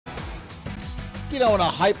You know, in a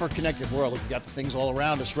hyper-connected world, we've got the things all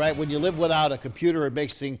around us, right? When you live without a computer, it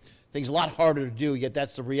makes things a lot harder to do, yet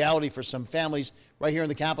that's the reality for some families right here in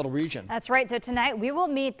the Capital Region. That's right. So tonight we will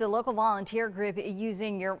meet the local volunteer group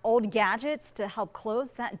using your old gadgets to help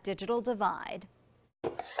close that digital divide.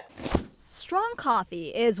 Strong coffee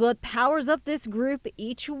is what powers up this group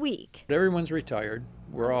each week. Everyone's retired.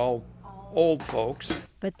 We're all old folks.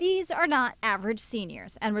 But these are not average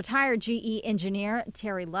seniors, and retired GE engineer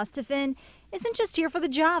Terry Lustafin isn't just here for the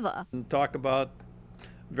Java. And talk about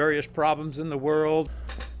various problems in the world.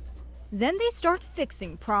 Then they start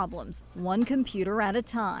fixing problems, one computer at a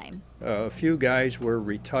time. A few guys were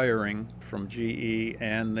retiring from GE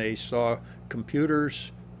and they saw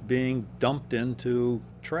computers being dumped into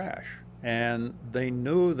trash. And they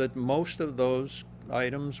knew that most of those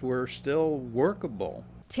items were still workable.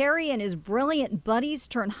 Terry and his brilliant buddies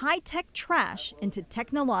turn high-tech trash into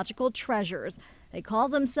technological treasures. They call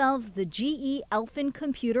themselves the GE Elfin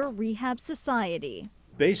Computer Rehab Society.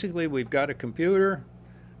 Basically, we've got a computer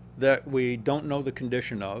that we don't know the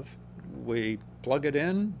condition of. We plug it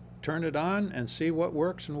in, turn it on, and see what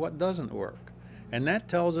works and what doesn't work. And that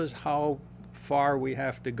tells us how far we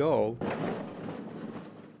have to go.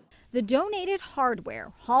 The donated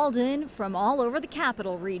hardware hauled in from all over the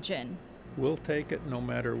Capital Region. We'll take it no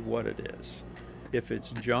matter what it is. If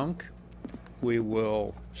it's junk, we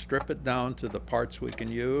will strip it down to the parts we can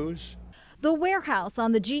use. The warehouse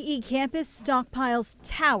on the GE campus stockpiles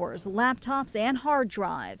towers, laptops, and hard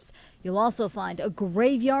drives. You'll also find a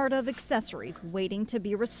graveyard of accessories waiting to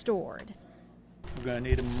be restored. We're going to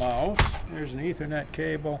need a mouse. There's an Ethernet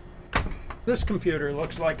cable. This computer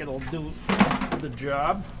looks like it'll do the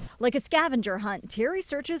job. Like a scavenger hunt, Terry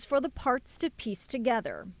searches for the parts to piece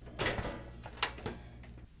together.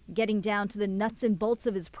 Getting down to the nuts and bolts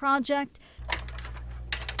of his project,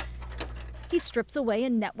 he strips away a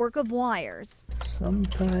network of wires.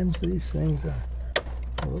 Sometimes these things are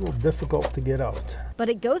a little difficult to get out. But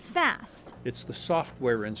it goes fast. It's the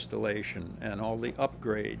software installation and all the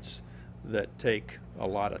upgrades that take a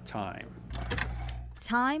lot of time.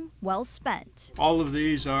 Time well spent. All of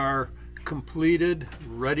these are completed,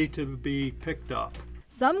 ready to be picked up.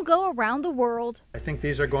 Some go around the world. I think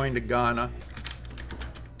these are going to Ghana.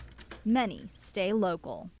 Many stay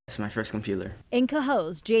local. It's my first computer. In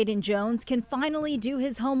Cohoes, Jaden Jones can finally do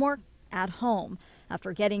his homework at home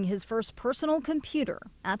after getting his first personal computer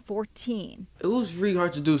at 14. It was really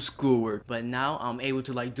hard to do schoolwork, but now I'm able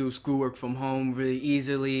to do schoolwork from home really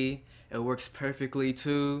easily. It works perfectly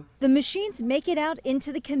too. The machines make it out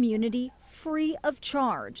into the community free of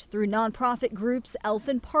charge through nonprofit groups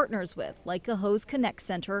Elfin partners with, like Cohoes Connect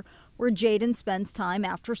Center, where Jaden spends time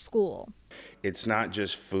after school. It's not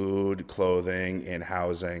just food, clothing, and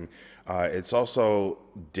housing. It's also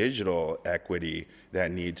digital equity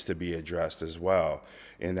that needs to be addressed as well.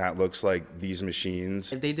 And that looks like these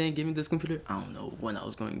machines. If they didn't give me this computer, I don't know when I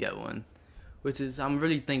was going to get one. I'm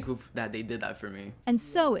really thankful that they did that for me. And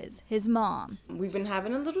so is his mom. We've been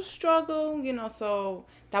having a little struggle, so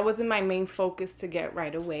that wasn't my main focus to get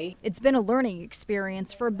right away. It's been a learning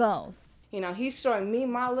experience for both. He's showing me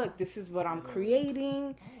look, this is what I'm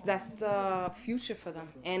creating. That's the future for them.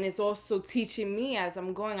 And it's also teaching me as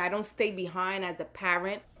I'm going. I don't stay behind as a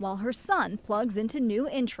parent. While her son plugs into new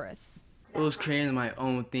interests. It was creating my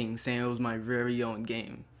own thing, saying it was my very own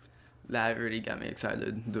game. That really got me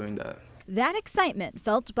excited doing that. That excitement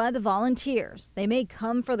felt by the volunteers. They may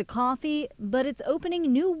come for the coffee, but it's opening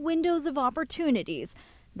new windows of opportunities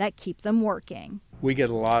that keep them working. We get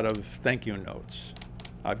a lot of thank you notes.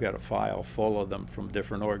 I've got a file full of them from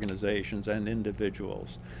different organizations and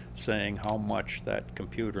individuals saying how much that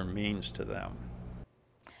computer means to them.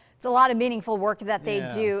 It's a lot of meaningful work that they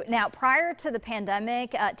do. Now, prior to the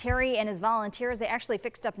pandemic, Terry and his volunteers, they actually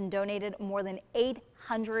fixed up and donated more than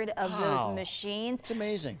 800 of those machines. It's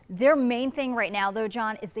amazing. Their main thing right now, though,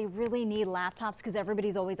 John, is they really need laptops because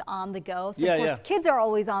everybody's always on the go. So, of course, kids are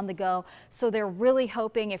always on the go. So they're really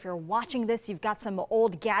hoping if you're watching this, you've got some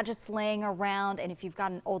old gadgets laying around, and if you've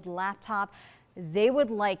got an old laptop, they would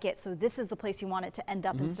like it. So this is the place you want it to end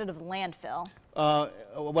up instead of the landfill.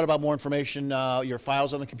 What about more information, your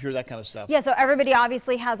files on the computer, that kind of stuff? Yeah, so everybody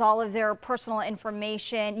obviously has all of their personal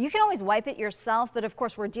information. You can always wipe it yourself, but of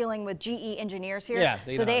course we're dealing with GE engineers here. Yeah,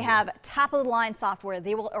 so they have top of the line software.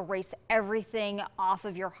 They will erase everything off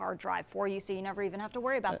of your hard drive for you, so you never even have to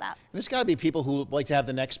worry about that. There's got to be people who like to have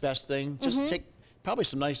the next best thing. Just take probably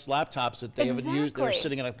some nice laptops that they haven't used. They're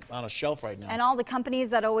sitting on a shelf right now. And all the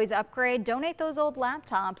companies that always upgrade, donate those old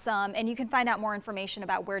laptops. And you can find out more information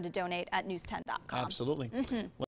about where to donate at news10.com. Absolutely.